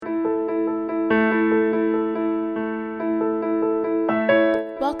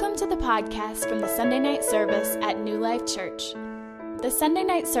to the podcast from the Sunday night service at New Life Church. The Sunday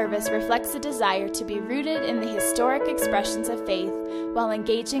night service reflects a desire to be rooted in the historic expressions of faith while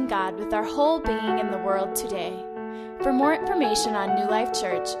engaging God with our whole being in the world today. For more information on New Life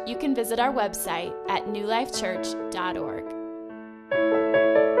Church, you can visit our website at newlifechurch.org.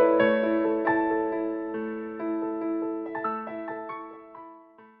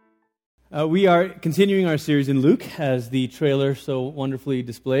 We are continuing our series in Luke, as the trailer so wonderfully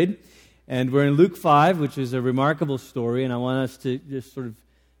displayed. And we're in Luke 5, which is a remarkable story, and I want us to just sort of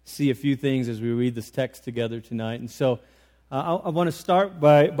see a few things as we read this text together tonight. And so I want to start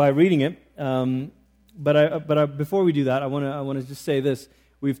by reading it, but before we do that, I want to just say this.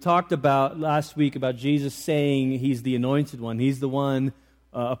 We've talked about last week about Jesus saying He's the anointed one. He's the one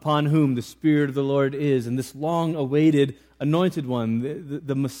upon whom the Spirit of the Lord is, and this long-awaited anointed one,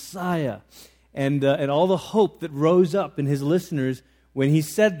 the Messiah, and all the hope that rose up in His listeners when He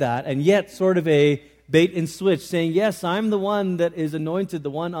said that, and yet sort of a bait and switch, saying, yes, I'm the one that is anointed, the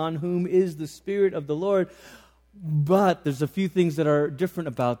one on whom is the Spirit of the Lord, but there's a few things that are different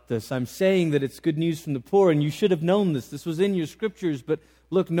about this. I'm saying that it's good news from the poor, and you should have known this. This was in your scriptures, but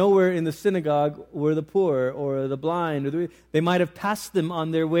look, nowhere in the synagogue were the poor or the blind. They might have passed them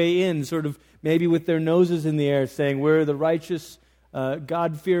on their way in, sort of maybe with their noses in the air, saying, we're the righteous,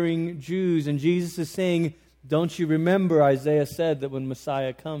 God-fearing Jews. And Jesus is saying, don't you remember Isaiah said that when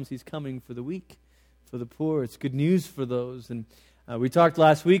Messiah comes, He's coming for the weak, for the poor. It's good news for those. And we talked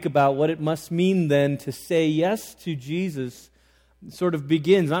last week about what it must mean then to say yes to Jesus. It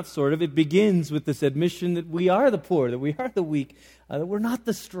begins with this admission that we are the poor, that we are the weak, that we're not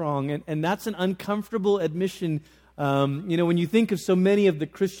the strong, and that's an uncomfortable admission. When you think of so many of the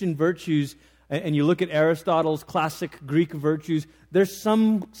Christian virtues, and you look at Aristotle's classic Greek virtues, there's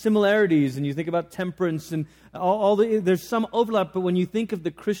some similarities, and you think about temperance, and there's some overlap, but when you think of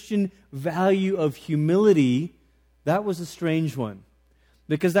the Christian value of humility, that was a strange one.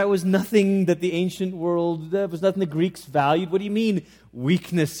 Because that was nothing that the ancient world, that was nothing the Greeks valued. What do you mean,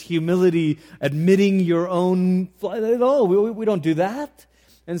 weakness, humility, admitting your own flaw? No, we don't do that.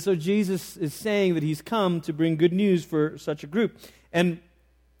 And so Jesus is saying that He's come to bring good news for such a group. And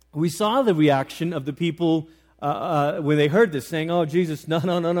we saw the reaction of the people when they heard this, saying, oh, Jesus,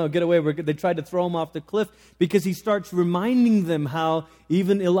 no, get away. They tried to throw Him off the cliff because He starts reminding them how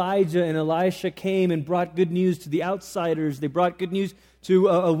even Elijah and Elisha came and brought good news to the outsiders. They brought good news to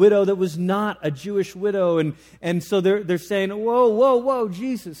a widow that was not a Jewish widow. And so they're saying, whoa,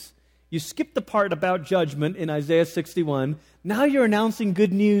 Jesus, you skipped the part about judgment in Isaiah 61. Now you're announcing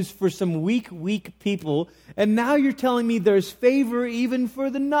good news for some weak people. And now you're telling me there's favor even for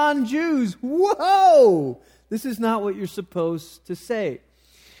the non-Jews. Whoa! This is not what you're supposed to say.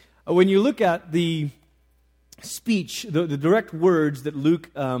 When you look at the speech, the direct words that Luke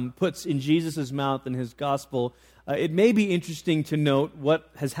puts in Jesus' mouth in his gospel, it may be interesting to note what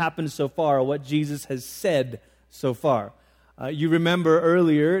has happened so far, or what Jesus has said so far. You remember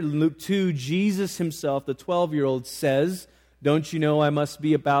earlier, in Luke 2, Jesus Himself, the 12-year-old, says, don't you know I must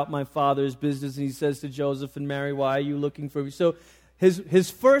be about my Father's business? And He says to Joseph and Mary, why are you looking for me? So his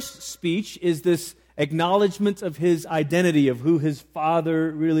first speech is this acknowledgement of His identity, of who His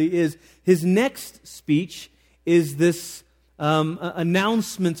Father really is. His next speech is this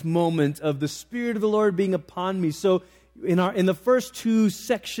announcement moment of the Spirit of the Lord being upon me. So in the first two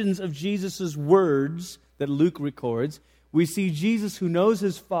sections of Jesus' words that Luke records, we see Jesus who knows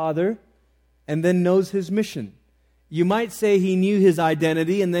His Father and then knows His mission. You might say He knew His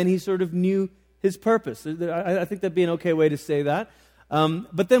identity and then He sort of knew His purpose. I think that'd be an okay way to say that.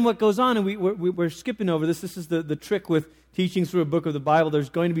 But then what goes on, and we're skipping over this. This is the trick with teaching through a book of the Bible. There's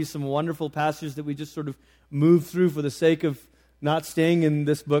going to be some wonderful passages that we just sort of move through for the sake of not staying in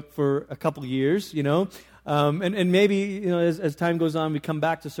this book for a couple years, and maybe, as time goes on, we come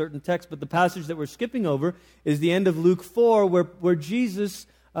back to certain texts. But the passage that we're skipping over is the end of Luke 4, where Jesus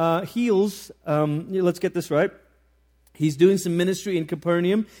heals. Let's get this right. He's doing some ministry in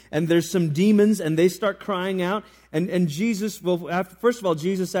Capernaum, and there's some demons, and they start crying out. And Jesus, first of all,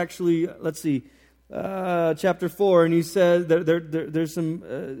 Jesus actually, chapter 4, and he says there's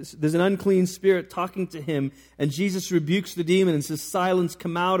an unclean spirit talking to him, and Jesus rebukes the demon and says, silence,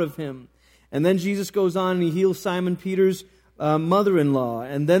 come out of him. And then Jesus goes on and He heals Simon Peter's mother-in-law.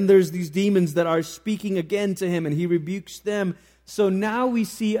 And then there's these demons that are speaking again to Him, and He rebukes them. So now we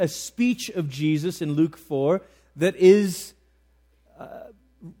see a speech of Jesus in Luke 4 that is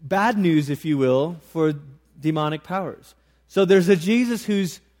bad news, if you will, for demonic powers. So there's a Jesus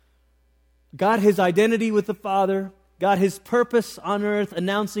who's got His identity with the Father, got His purpose on earth,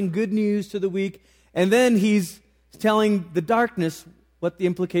 announcing good news to the weak, and then He's telling the darkness, what the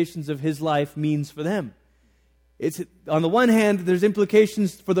implications of his life means for them. It's, on the one hand, there's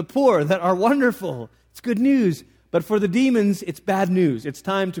implications for the poor that are wonderful. It's good news. But for the demons, it's bad news. It's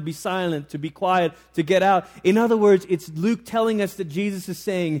time to be silent, to be quiet, to get out. In other words, it's Luke telling us that Jesus is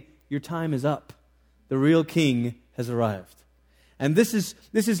saying, your time is up. The real king has arrived. And this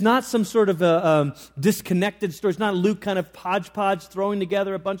is not some sort of a disconnected story. It's not Luke kind of hodgepodge throwing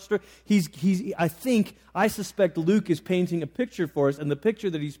together a bunch of stories. I suspect Luke is painting a picture for us, and the picture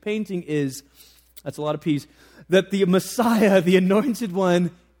that he's painting is, that's a lot of P's, that the Messiah, the Anointed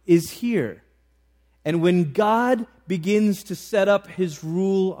One, is here. And when God begins to set up his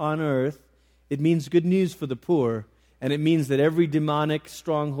rule on earth, it means good news for the poor, and it means that every demonic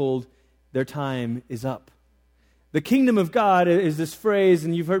stronghold, their time is up. The kingdom of God is this phrase,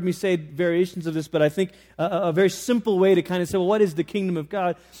 and you've heard me say variations of this, but I think a very simple way to kind of say, well, what is the kingdom of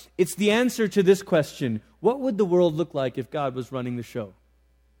God? It's the answer to this question: what would the world look like if God was running the show?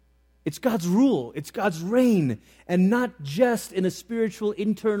 It's God's rule, it's God's reign, and not just in a spiritual,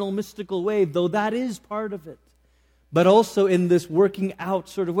 internal, mystical way, though that is part of it, but also in this working out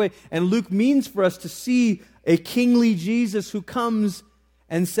sort of way. And Luke means for us to see a kingly Jesus who comes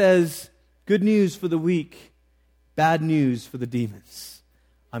and says, good news for the weak, bad news for the demons.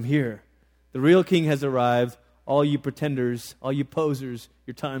 I'm here. The real king has arrived. All you pretenders, all you posers,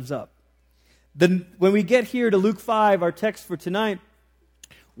 your time's up. Then when we get here to Luke 5, our text for tonight,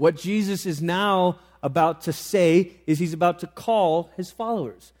 what Jesus is now about to say is he's about to call his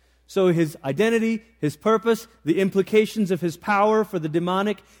followers. So his identity, his purpose, the implications of his power for the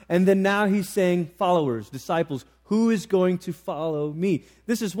demonic, and then now he's saying followers, disciples, who is going to follow me?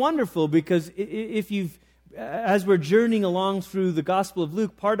 This is wonderful because as we're journeying along through the Gospel of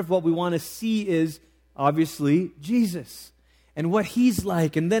Luke, part of what we want to see is obviously Jesus and what he's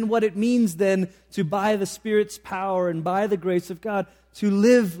like, and then what it means then to, by the Spirit's power and by the grace of God, to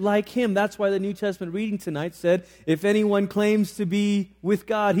live like him. That's why the New Testament reading tonight said, if anyone claims to be with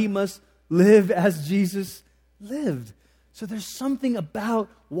God, he must live as Jesus lived. So there's something about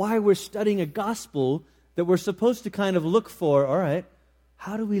why we're studying a gospel that we're supposed to kind of look for, all right,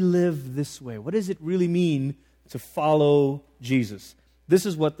 how do we live this way? What does it really mean to follow Jesus? This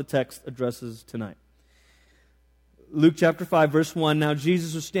is what the text addresses tonight. Luke chapter 5, verse 1, now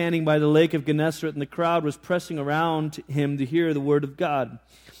Jesus was standing by the lake of Gennesaret, and the crowd was pressing around him to hear the word of God.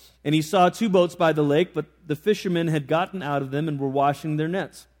 And he saw 2 boats by the lake, but the fishermen had gotten out of them and were washing their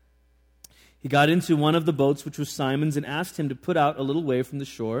nets. He got into one of the boats, which was Simon's, and asked him to put out a little way from the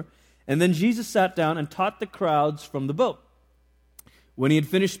shore. And then Jesus sat down and taught the crowds from the boat. When he had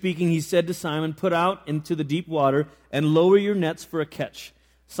finished speaking, he said to Simon, put out into the deep water and lower your nets for a catch.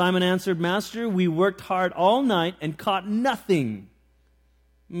 Simon answered, Master, we worked hard all night and caught nothing.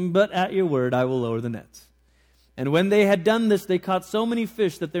 But at your word, I will lower the nets. And when they had done this, they caught so many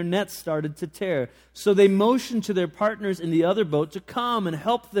fish that their nets started to tear. So they motioned to their partners in the other boat to come and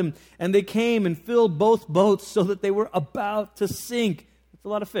help them. And they came and filled both boats so that they were about to sink. That's a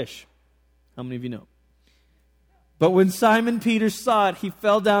lot of fish. How many of you know? But when Simon Peter saw it, he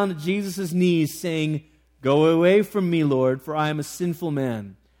fell down at Jesus' knees, saying, Go away from me, Lord, for I am a sinful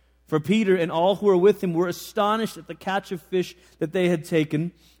man. For Peter and all who were with him were astonished at the catch of fish that they had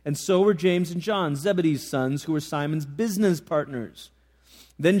taken, and so were James and John, Zebedee's sons, who were Simon's business partners.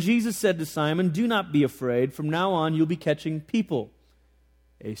 Then Jesus said to Simon, Do not be afraid. From now on you'll be catching people.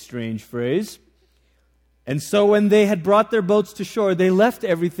 A strange phrase. And so when they had brought their boats to shore, they left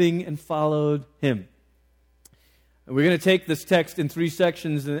everything and followed him. And we're going to take this text in 3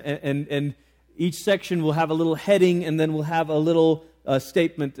 sections, and each section will have a little heading, and then we'll have a little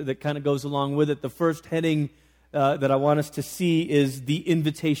statement that kind of goes along with it. The first heading that I want us to see is the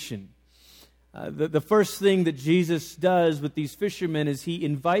invitation. The first thing that Jesus does with these fishermen is he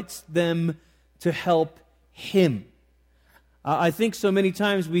invites them to help him. I think so many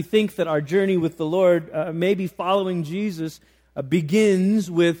times we think that our journey with the Lord, maybe following Jesus, begins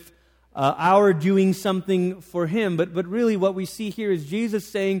with our doing something for him. But really what we see here is Jesus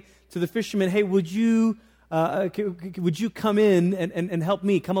saying to the fishermen, hey, would you come in and help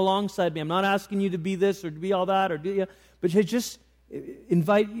me? Come alongside me. I'm not asking you to be this or to be all that, but just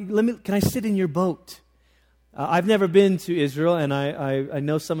invite. Can I sit in your boat? I've never been to Israel, and I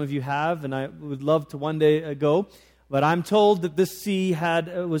know some of you have, and I would love to one day go. But I'm told that this sea had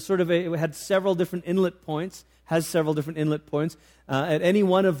several different inlet points. Has several different inlet points. At any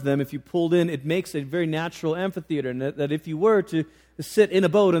one of them, if you pulled in, it makes a very natural amphitheater. And that if you were to sit in a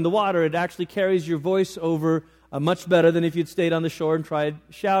boat in the water, it actually carries your voice over much better than if you'd stayed on the shore and tried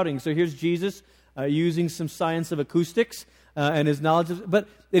shouting. So here's Jesus using some science of acoustics and his knowledge of, but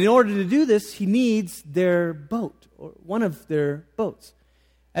in order to do this, he needs their boat, or one of their boats.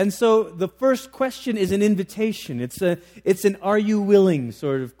 And so the first question is an invitation. It's an "Are you willing?"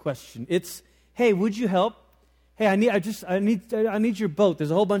 sort of question. It's, "Hey, would you help? Hey, I need your boat.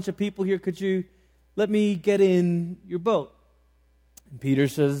 There's a whole bunch of people here. Could you let me get in your boat?" And Peter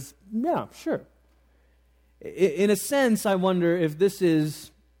says, "Yeah, sure." In a sense, I wonder if this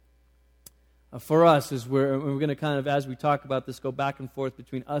is for us, as we're going to kind of, as we talk about this, go back and forth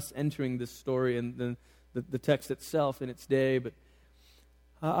between us entering this story and then the text itself in its day. But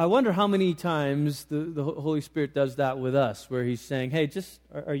I wonder how many times the Holy Spirit does that with us, where He's saying, "Hey, just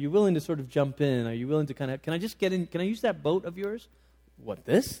are you willing to sort of jump in? Are you willing to kind of, can I just get in? Can I use that boat of yours? What,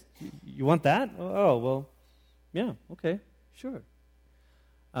 this? You want that? Oh, well, yeah, okay, sure."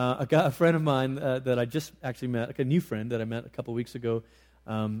 A friend of mine that I just actually met, like a new friend that I met a couple weeks ago,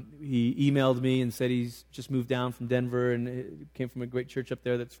 he emailed me and said he's just moved down from Denver and came from a great church up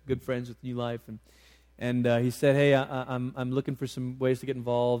there that's good friends with New Life. And he said, "Hey, I'm looking for some ways to get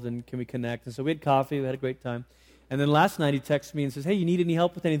involved, and can we connect?" And so we had coffee, we had a great time. And then last night he texted me and says, "Hey, you need any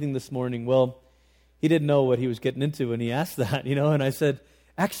help with anything this morning?" Well, he didn't know what he was getting into when he asked that, and I said,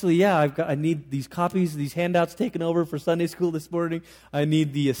 "Actually, yeah, I need these copies, these handouts taken over for Sunday school this morning. I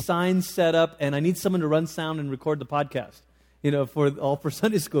need the signs set up, and I need someone to run sound and record the podcast, for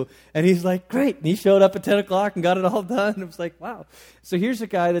Sunday school." And he's like, "Great." And he showed up at 10 o'clock and got it all done. And it was like, wow. So here's a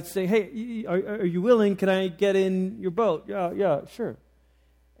guy that's saying, "Hey, are you willing? Can I get in your boat?" Yeah, sure.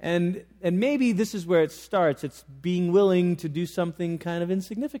 And maybe this is where it starts. It's being willing to do something kind of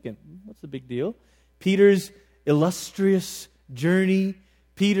insignificant. What's the big deal? Peter's illustrious journey.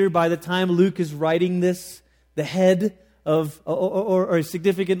 Peter, by the time Luke is writing this, the head of, or a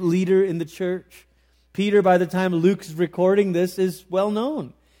significant leader in the church. Peter, by the time Luke's recording this, is well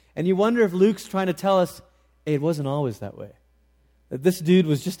known. And you wonder if Luke's trying to tell us, hey, it wasn't always that way. That this dude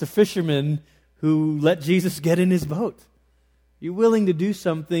was just a fisherman who let Jesus get in his boat. You're willing to do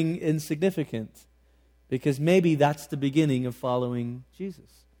something insignificant because maybe that's the beginning of following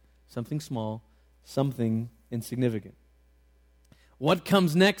Jesus. Something small, something insignificant. What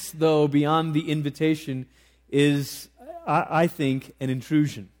comes next, though, beyond the invitation is, I think, an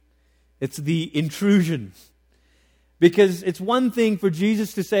intrusion. It's the intrusion. Because it's one thing for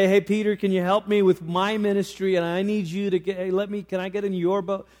Jesus to say, "Hey, Peter, can you help me with my ministry? And I need you to can I get in your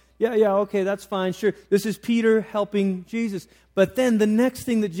boat?" Yeah, okay, that's fine, sure. This is Peter helping Jesus. But then the next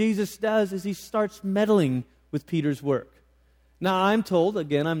thing that Jesus does is he starts meddling with Peter's work. Now, I'm told,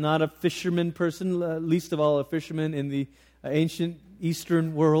 again, I'm not a fisherman person, least of all a fisherman in the ancient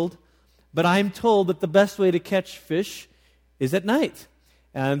Eastern world, but I'm told that the best way to catch fish is at night.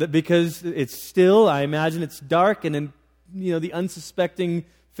 And that because it's still, I imagine it's dark, and then, the unsuspecting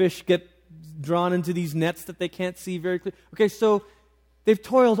fish get drawn into these nets that they can't see very clearly. Okay, so they've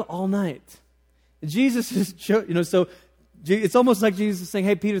toiled all night. Jesus is, so it's almost like Jesus is saying,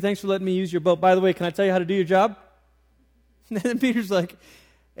 "Hey, Peter, thanks for letting me use your boat. By the way, can I tell you how to do your job?" And then Peter's like,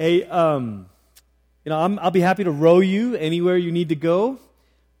 "Hey, I'll be happy to row you anywhere you need to go,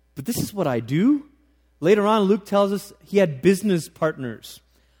 but this is what I do." Later on, Luke tells us he had business partners.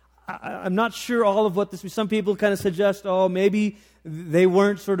 I'm not sure all of what this was. Some people kind of suggest, maybe they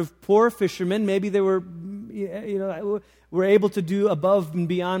weren't sort of poor fishermen. Maybe they were, were able to do above and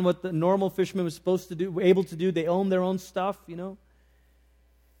beyond what the normal fisherman was supposed to do, were able to do. They owned their own stuff,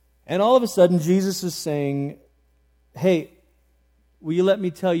 And all of a sudden, Jesus is saying, "Hey, will you let me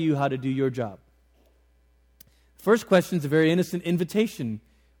tell you how to do your job?" First question is a very innocent invitation.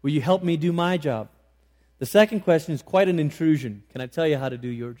 Will you help me do my job? The second question is quite an intrusion. Can I tell you how to do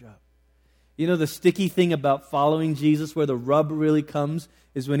your job? The sticky thing about following Jesus, where the rub really comes,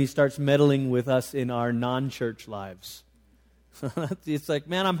 is when he starts meddling with us in our non-church lives. It's like,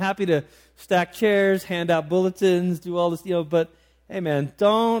 man, I'm happy to stack chairs, hand out bulletins, do all this, but hey, man,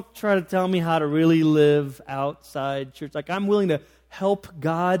 don't try to tell me how to really live outside church. Like, I'm willing to help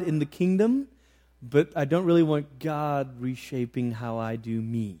God in the kingdom, but I don't really want God reshaping how I do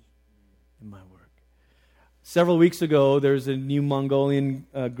me in my work. Several weeks ago, there's a new Mongolian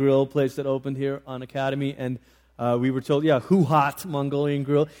grill place that opened here on Academy, and we were told, Hu Hot Mongolian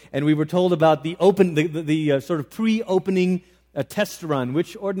Grill, and we were told about the sort of pre-opening test run,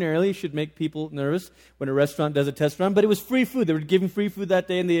 which ordinarily should make people nervous when a restaurant does a test run, but it was free food. They were giving free food that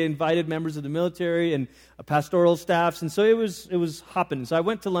day, and they invited members of the military and pastoral staffs, and so it was hopping. So I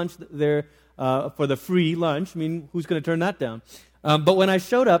went to lunch there for the free lunch. I mean, who's going to turn that down? But when I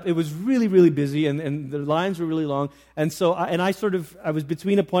showed up, it was really, really busy, and the lines were really long. And so, I was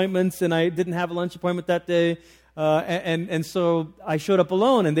between appointments, and I didn't have a lunch appointment that day. And so I showed up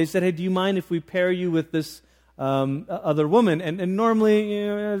alone, and they said, "Hey, do you mind if we pair you with this other woman. And normally,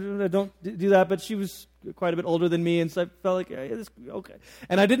 I don't do that, but she was quite a bit older than me, and so I felt like, okay.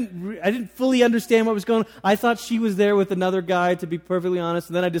 And I didn't fully understand what was going on. I thought she was there with another guy, to be perfectly honest,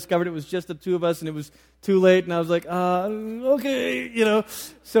 and then I discovered it was just the two of us, and it was too late, and I was like, okay,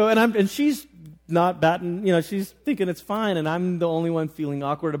 So, and she's not batting, she's thinking it's fine, and I'm the only one feeling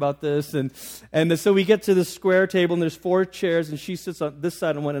awkward about this, and so we get to the square table, and there's 4 chairs, and she sits on this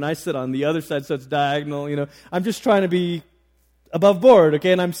side of one, and I sit on the other side, so it's diagonal, I'm just trying to be above board,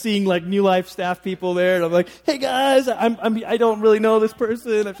 okay, and I'm seeing like New Life staff people there, and I'm like, hey guys, I don't really know this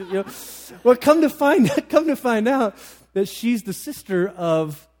person, I'm just, Well, come to find out that she's the sister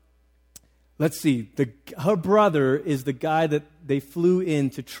of, let's see, her brother is the guy that they flew in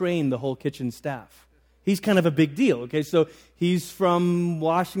to train the whole kitchen staff. He's kind of a big deal, okay? So he's from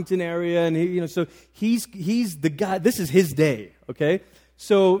Washington area, and so he's the guy. This is his day, okay?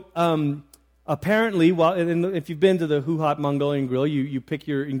 So apparently, if you've been to the Hu Hat Mongolian Grill, you pick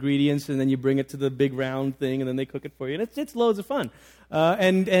your ingredients and then you bring it to the big round thing, and then they cook it for you, and it's loads of fun.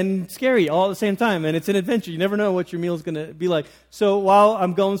 And scary all at the same time, and it's an adventure. You never know what your meal's going to be like. So while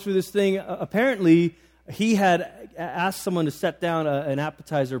I'm going through this thing, apparently he had asked someone to set down an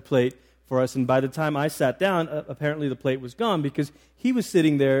appetizer plate for us, and by the time I sat down, apparently the plate was gone because he was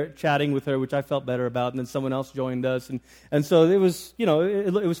sitting there chatting with her, which I felt better about, and then someone else joined us, and so it was,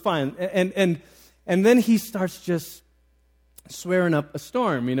 it was fine. And then he starts just swearing up a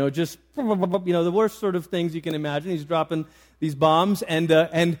storm, just the worst sort of things you can imagine. He's dropping these bombs,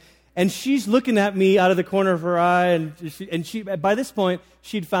 and she's looking at me out of the corner of her eye, and she by this point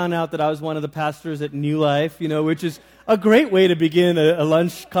she'd found out that I was one of the pastors at New Life, which is a great way to begin a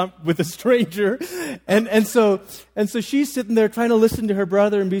lunch with a stranger, and so she's sitting there trying to listen to her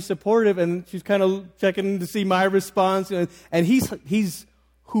brother and be supportive, and she's kind of checking to see my response, and he's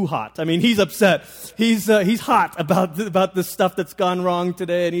hot. I mean, he's upset. He's hot about the stuff that's gone wrong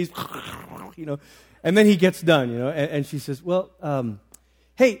today, and he's and then he gets done, and she says, well,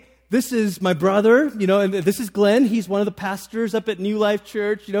 hey, this is my brother, and this is Glenn. He's one of the pastors up at New Life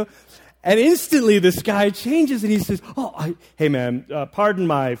Church, And instantly this guy changes and he says, hey man, pardon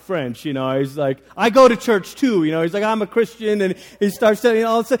my French, he's like, I go to church too, he's like, I'm a Christian, and he starts telling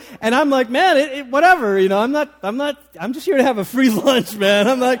all this, and I'm like, man, whatever, I'm just here to have a free lunch, man.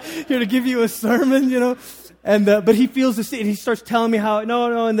 I'm not here to give you a sermon, And, but he feels this, and he starts telling me how,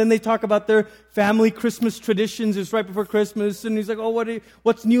 no, and then they talk about their family Christmas traditions. It's right before Christmas, and he's like,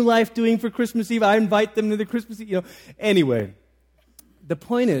 what's New Life doing for Christmas Eve? I invite them to the Christmas Eve, Anyway, the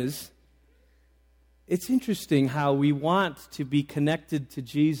point is, it's interesting how we want to be connected to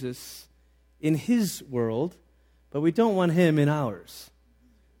Jesus in his world, but we don't want him in ours.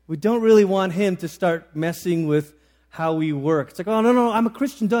 We don't really want him to start messing with how we work. It's like, oh, no, I'm a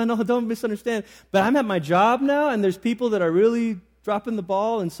Christian. Don't misunderstand. But I'm at my job now, and there's people that are really dropping the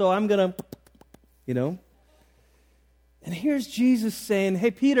ball, and so I'm going to, And here's Jesus saying,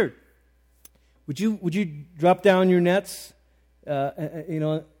 hey, Peter, would you drop down your nets?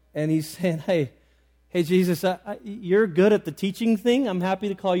 And he's saying, hey, Jesus, you're good at the teaching thing. I'm happy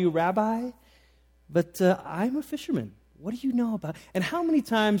to call you rabbi, but I'm a fisherman. What do you know about? And how many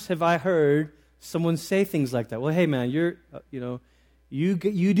times have I heard someone say things like that? Well, hey, man, you're, you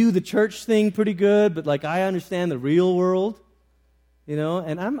do the church thing pretty good, but like I understand the real world,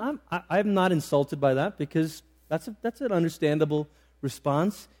 And I'm not insulted by that because that's an understandable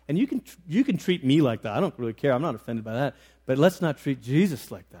response. And you can treat me like that. I don't really care. I'm not offended by that. But let's not treat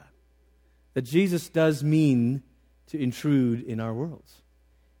Jesus like that. That Jesus does mean to intrude in our worlds.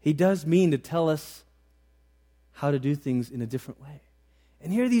 He does mean to tell us how to do things in a different way.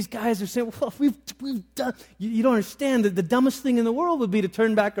 And here these guys are saying, well, we've done, you don't understand that the dumbest thing in the world would be to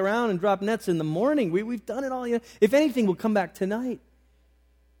turn back around and drop nets in the morning. We've done it all. If anything, we'll come back tonight.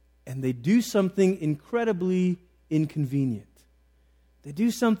 And they do something incredibly inconvenient. They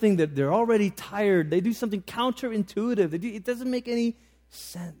do something that they're already tired. They do something counterintuitive. It doesn't make any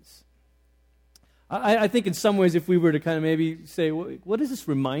sense. I think in some ways, if we were to kind of maybe say, what does this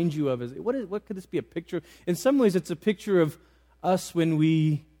remind you of? What could this be a picture of? In some ways, it's a picture of us when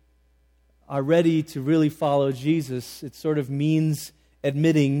we are ready to really follow Jesus. It sort of means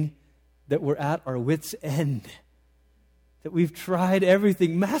admitting that we're at our wits' end, that we've tried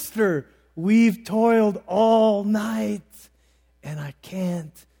everything. Master, we've toiled all night, and I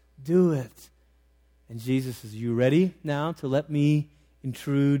can't do it. And Jesus says, you ready now to let me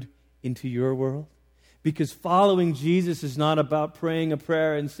intrude into your world? Because following Jesus is not about praying a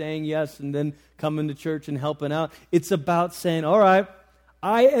prayer and saying yes and then coming to church and helping out. It's about saying, all right,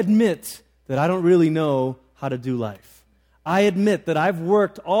 I admit that I don't really know how to do life. I admit that I've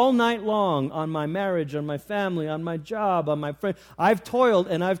worked all night long on my marriage, on my family, on my job, on my friend. I've toiled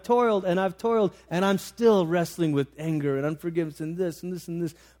and I've toiled and I've toiled, and I'm still wrestling with anger and unforgiveness and this and this and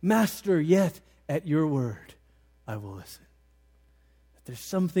this. Master, yet at your word I will listen. There's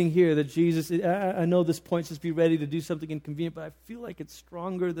something here that Jesus, I know this points us to be ready to do something inconvenient, but I feel like it's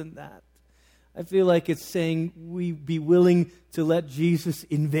stronger than that. I feel like it's saying we be willing to let Jesus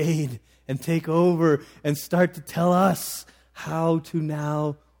invade and take over and start to tell us how to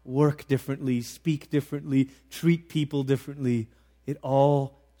now work differently, speak differently, treat people differently. It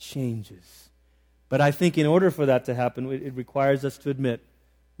all changes. But I think in order for that to happen, it requires us to admit,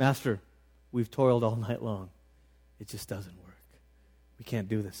 Master, we've toiled all night long. It just doesn't work. We can't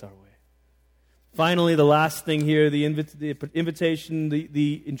do this our way. Finally, the last thing here, the invitation,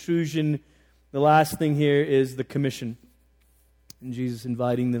 the intrusion, the last thing here is the commission. And Jesus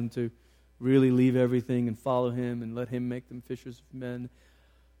inviting them to really leave everything and follow him and let him make them fishers of men.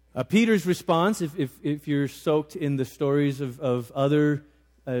 Peter's response, if you're soaked in the stories of other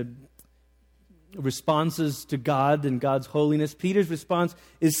responses to God and God's holiness, Peter's response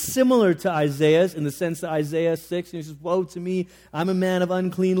is similar to Isaiah's in the sense that Isaiah 6, and he says, woe to me, I'm a man of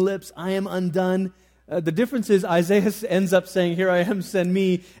unclean lips, I am undone. The difference is Isaiah ends up saying, here I am, send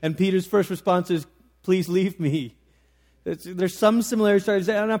me, and Peter's first response is, please leave me. There's some similarities to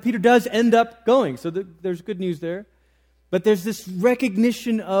Isaiah. Now Peter does end up going, so there's good news there. But there's this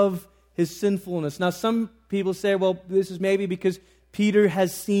recognition of his sinfulness. Now some people say, well, this is maybe because Peter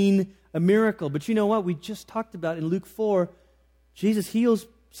has seen a miracle. But you know what? We just talked about in Luke 4, Jesus heals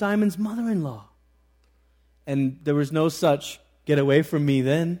Simon's mother-in-law. And there was no such, get away from me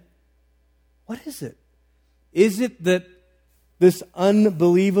then. What is it? Is it that this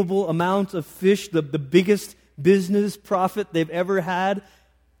unbelievable amount of fish, the biggest business profit they've ever had,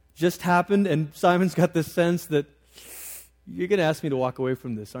 just happened, and Simon's got this sense that you're going to ask me to walk away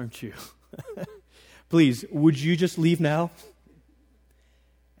from this, aren't you? Please, would you just leave now?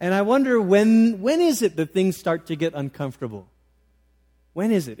 And I wonder when is it that things start to get uncomfortable?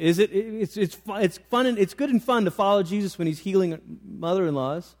 When is it? Is it's fun and it's good and fun to follow Jesus when he's healing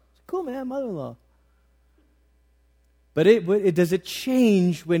mother-in-laws. Cool, man, mother-in-law. But does it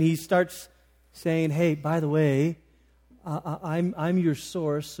change when he starts saying, "Hey, by the way, I'm your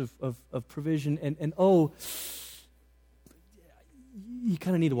source of provision, and oh, you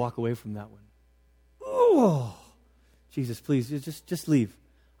kind of need to walk away from that one." Oh, Jesus, please, just leave.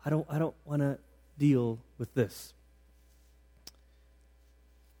 I don't want to deal with this.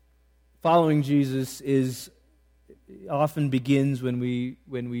 Following Jesus often begins when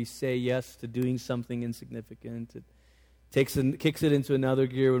we say yes to doing something insignificant. It kicks it into another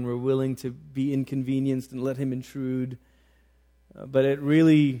gear when we're willing to be inconvenienced and let him intrude. But it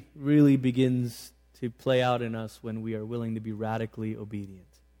really, really begins to play out in us when we are willing to be radically obedient.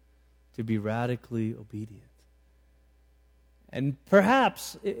 To be radically obedient. And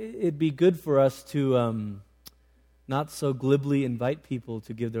perhaps it'd be good for us to not so glibly invite people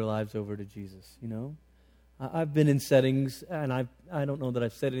to give their lives over to Jesus, you know? I've been in settings, and I don't know that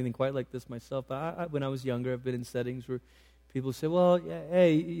I've said anything quite like this myself, but when I was younger, I've been in settings where people say, well, yeah,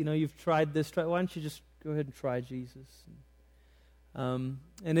 hey, you know, you've tried this, why don't you just go ahead and try Jesus? And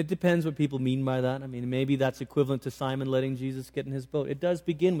it depends what people mean by that. I mean, maybe that's equivalent to Simon letting Jesus get in his boat. It does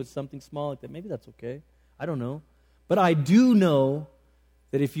begin with something small like that. Maybe that's okay. I don't know. But I do know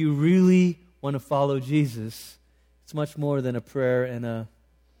that if you really want to follow Jesus, it's much more than a prayer and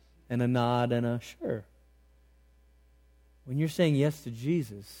a nod and a sure. When you're saying yes to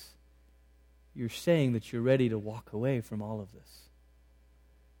Jesus, you're saying that you're ready to walk away from all of this.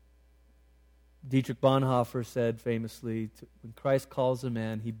 Dietrich Bonhoeffer said famously, when Christ calls a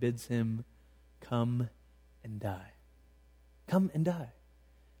man, he bids him come and die. Come and die.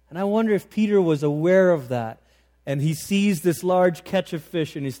 And I wonder if Peter was aware of that. And he sees this large catch of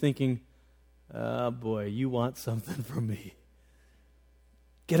fish and he's thinking, oh boy, you want something from me.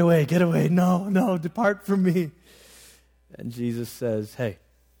 Get away, no, depart from me. And Jesus says, hey,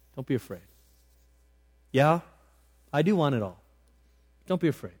 don't be afraid. Yeah, I do want it all. Don't be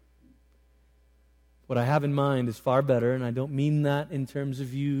afraid. What I have in mind is far better, and I don't mean that in terms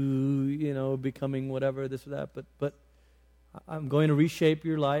of you becoming whatever, this or that, but I'm going to reshape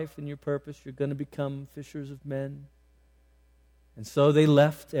your life and your purpose. You're going to become fishers of men. And so they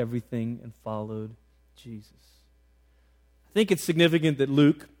left everything and followed Jesus. I think it's significant that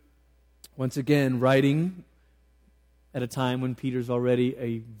Luke, once again, writing at a time when Peter's already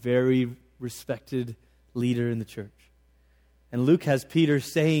a very respected leader in the church. And Luke has Peter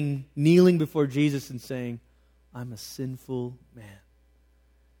kneeling before Jesus and saying, I'm a sinful man.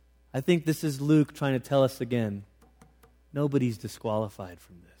 I think this is Luke trying to tell us again, nobody's disqualified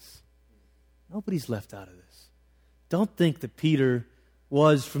from this. Nobody's left out of this. Don't think that Peter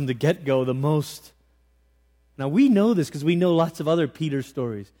was from the get-go the most. Now we know this because we know lots of other Peter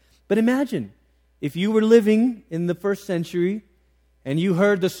stories. But imagine if you were living in the first century and you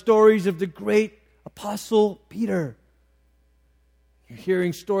heard the stories of the great apostle Peter. You're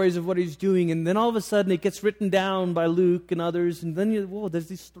hearing stories of what he's doing, and then all of a sudden it gets written down by Luke and others, and then there's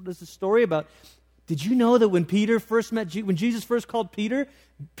this story about, did you know that when Peter first when Jesus first called Peter,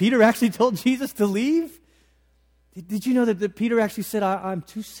 Peter actually told Jesus to leave? Did you know that Peter actually said, I'm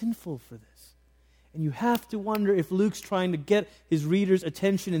too sinful for this? And you have to wonder if Luke's trying to get his readers'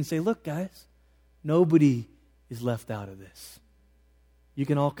 attention and say, look, guys, nobody is left out of this. You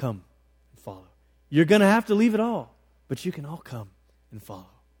can all come and follow. You're going to have to leave it all, but you can all come and follow.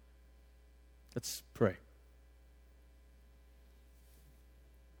 Let's pray.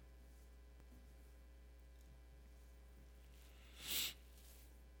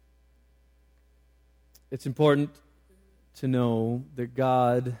 It's important to know that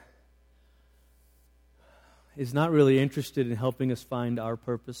God is not really interested in helping us find our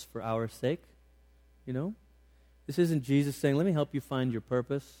purpose for our sake. You know? This isn't Jesus saying, let me help you find your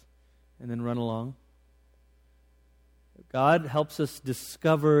purpose and then run along. God helps us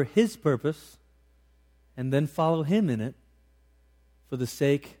discover His purpose and then follow Him in it for the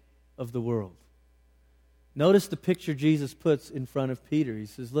sake of the world. Notice the picture Jesus puts in front of Peter. He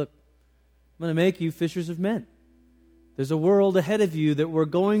says, look, I'm going to make you fishers of men. There's a world ahead of you that we're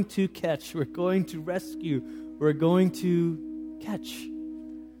going to catch, we're going to rescue, we're going to catch.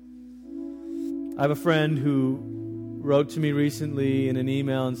 I have a friend who wrote to me recently in an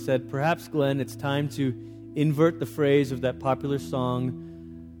email and said, perhaps, Glenn, it's time to invert the phrase of that popular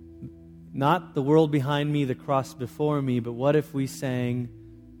song, not the world behind me, the cross before me, but what if we sang,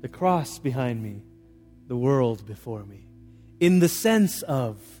 the cross behind me, the world before me? In the sense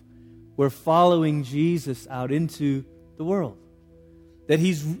of, we're following Jesus out into the world. That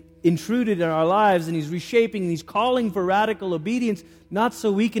He's intruded in our lives and He's reshaping and He's calling for radical obedience, not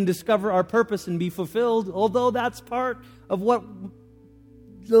so we can discover our purpose and be fulfilled, although that's part of what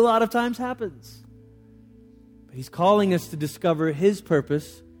a lot of times happens. But He's calling us to discover His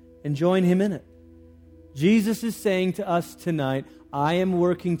purpose and join Him in it. Jesus is saying to us tonight, I am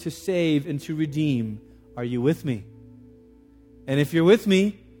working to save and to redeem. Are you with me? And if you're with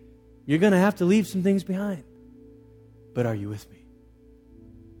me, you're going to have to leave some things behind. But are you with me?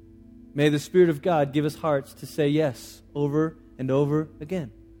 May the Spirit of God give us hearts to say yes over and over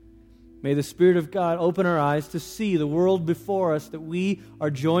again. May the Spirit of God open our eyes to see the world before us that we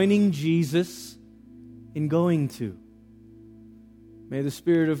are joining Jesus in going to. May the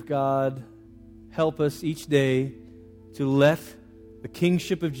Spirit of God help us each day to let the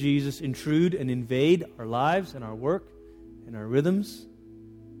kingship of Jesus intrude and invade our lives and our work and our rhythms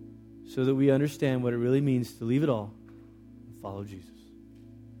so that we understand what it really means to leave it all and follow Jesus.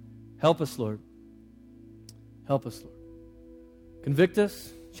 Help us, Lord. Help us, Lord. Convict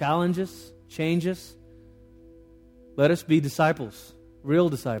us, challenge us, change us. Let us be disciples, real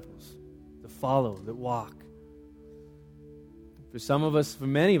disciples, that follow, that walk. For some of us, for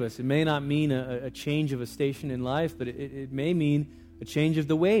many of us, it may not mean a change of a station in life, but it may mean a change of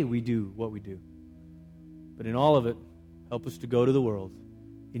the way we do what we do. But in all of it, help us to go to the world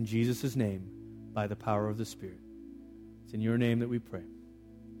in Jesus' name by the power of the Spirit. It's in your name that we pray.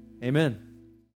 Amen.